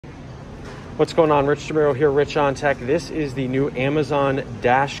What's going on? Rich DeMiro here, Rich on Tech. This is the new Amazon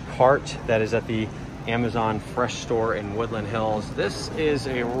Dash Cart that is at the Amazon Fresh store in Woodland Hills. This is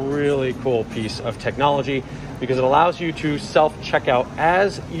a really cool piece of technology because it allows you to self-checkout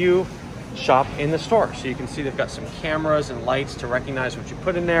as you shop in the store. So you can see they've got some cameras and lights to recognize what you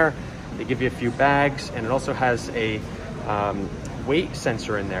put in there. They give you a few bags, and it also has a weight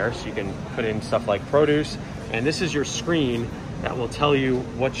sensor in there, so you can put in stuff like produce. And this is your screen that will tell you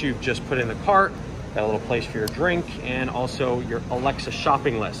what you've just put in the cart, got a little place for your drink, and also your Alexa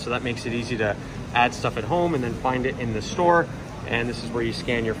shopping list. So that makes it easy to add stuff at home and then find it in the store. And this is where you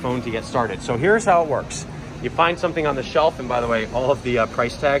scan your phone to get started. So here's how it works. You find something on the shelf, and by the way, all of the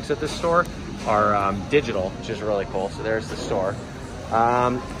price tags at this store are digital, which is really cool. So there's the store.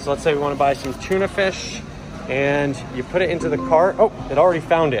 So let's say we want to buy some tuna fish, and you put it into the cart. Oh, it already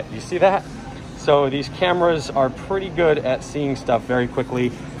found it. You see that? So these cameras are pretty good at seeing stuff very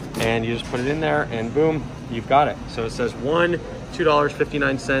quickly, and you just put it in there and boom, you've got it. So it says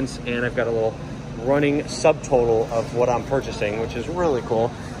 $2.59, and I've got a little running subtotal of what I'm purchasing, which is really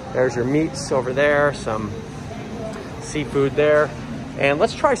cool. There's your meats over there, some seafood there. And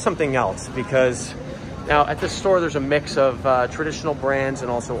let's try something else, because now at this store there's a mix of traditional brands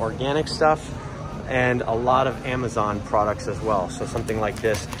and also organic stuff, and a lot of Amazon products as well. So something like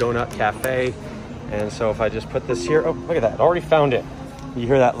this Donut Cafe. And so if I just put this here, oh, look at that, it already found it. You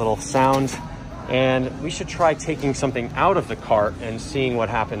hear that little sound. And we should try taking something out of the cart and seeing what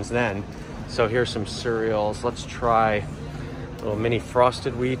happens then. So here's some cereals. Let's try little mini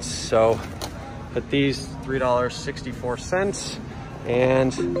frosted wheats. So put these $3.64,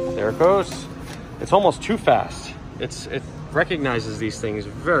 and there it goes. It's almost too fast. It recognizes these things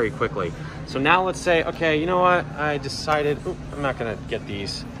very quickly. So now let's say, okay, you know what? I decided, I'm not gonna get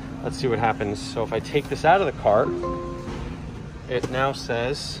these. Let's see what happens. So if I take this out of the cart, it now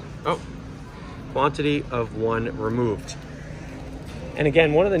says, oh, quantity of 1 removed. And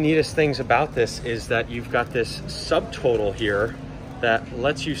again, one of the neatest things about this is that you've got this subtotal here that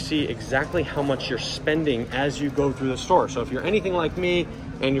lets you see exactly how much you're spending as you go through the store. So if you're anything like me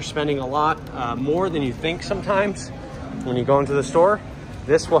and you're spending a lot more than you think sometimes when you go into the store,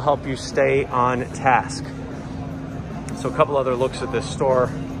 this will help you stay on task. So a couple other looks at this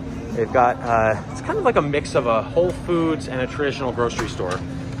store. They've got, it's kind of like a mix of a Whole Foods and a traditional grocery store.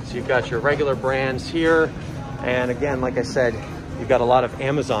 So you've got your regular brands here. And again, like I said, you've got a lot of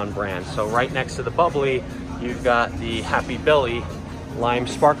Amazon brands. So right next to the bubbly, you've got the Happy Belly lime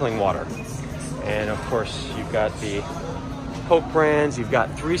sparkling water. And of course, you've got the Coke brands, you've got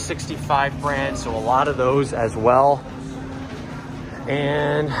 365 brands, so a lot of those as well.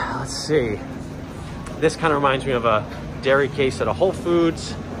 And let's see, this kind of reminds me of a dairy case at a Whole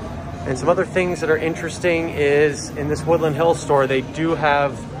Foods. And some other things that are interesting is in this Woodland Hills store, they do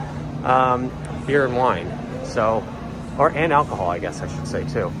have beer and wine, so, and alcohol, I guess I should say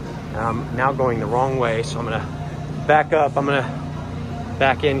too. I'm now going the wrong way, so I'm gonna back up. I'm gonna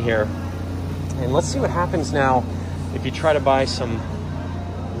back in here, and let's see what happens now if you try to buy some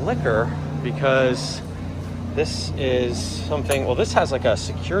liquor, because this is something, well, this has like a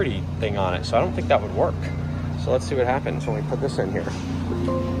security thing on it, so I don't think that would work. So let's see what happens when we put this in here.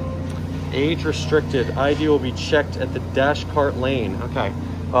 Age restricted, ID will be checked at the dash cart lane. Okay,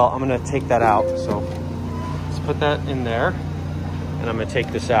 well, I'm gonna take that out. So let's put that in there, and I'm gonna take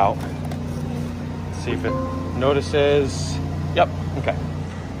this out. See if it notices. Yep, okay.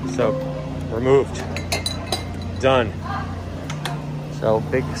 So removed, done. So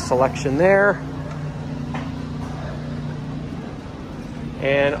big selection there.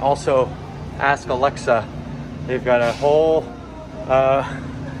 And also ask Alexa. They've got a whole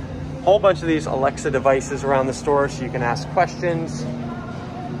bunch of these Alexa devices around the store, so you can ask questions.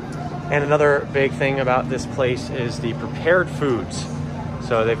 And another big thing about this place is the prepared foods.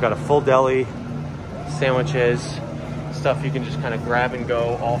 So they've got a full deli, sandwiches, stuff you can just kind of grab and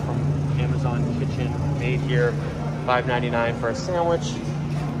go, all from Amazon Kitchen, made here, $5.99 for a sandwich.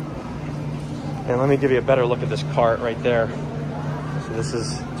 And let me give you a better look at this cart right there. So this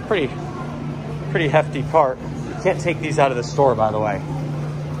is, it's pretty hefty cart. You can't take these out of the store, by the way.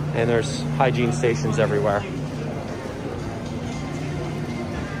 And there's hygiene stations everywhere.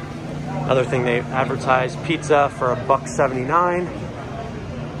 Other thing, they advertise pizza for $1.79.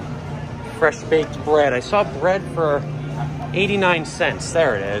 Fresh baked bread. I saw bread for 89 cents.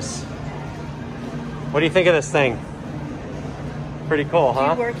 There it is. What do you think of this thing? Pretty cool,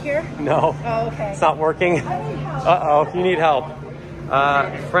 huh? Do you work here? No. Oh, okay. It's not working. I need help. Uh-oh, you need help.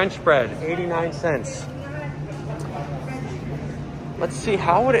 French bread, 89 cents. Let's see,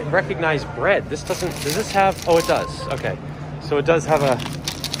 how would it recognize bread? This doesn't, does this have, oh, it does. Okay, so it does have a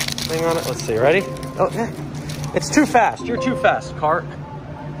thing on it. Let's see, ready? Oh, yeah. It's too fast. You're too fast. Cart,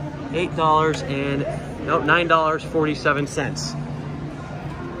 $9.47.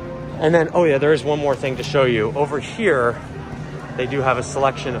 And then, oh yeah, there is one more thing to show you. Over here, they do have a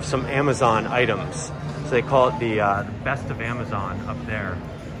selection of some Amazon items. So they call it the best of Amazon up there.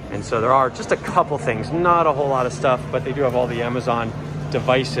 And so there are just a couple things, not a whole lot of stuff, but they do have all the Amazon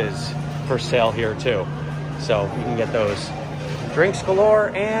devices for sale here too. So you can get those. Drinks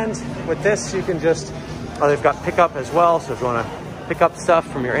galore, and with this you can just, oh, they've got pickup as well. So if you want to pick up stuff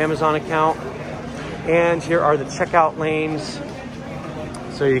from your Amazon account. And here are the checkout lanes.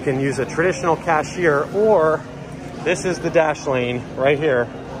 So you can use a traditional cashier, or this is the dash lane right here.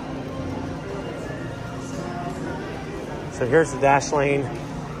 So here's the dash lane.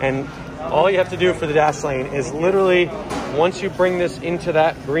 And all you have to do for the dash lane is literally, once you bring this into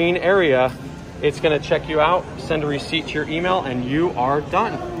that green area, it's gonna check you out, send a receipt to your email, and you are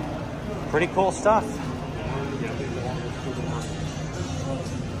done. Pretty cool stuff.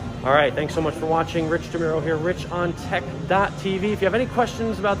 All right, thanks so much for watching. Rich DeMuro here, richontech.tv. If you have any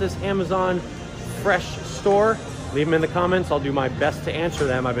questions about this Amazon Fresh store, leave them in the comments. I'll do my best to answer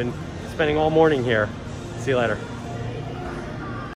them. I've been spending all morning here. See you later.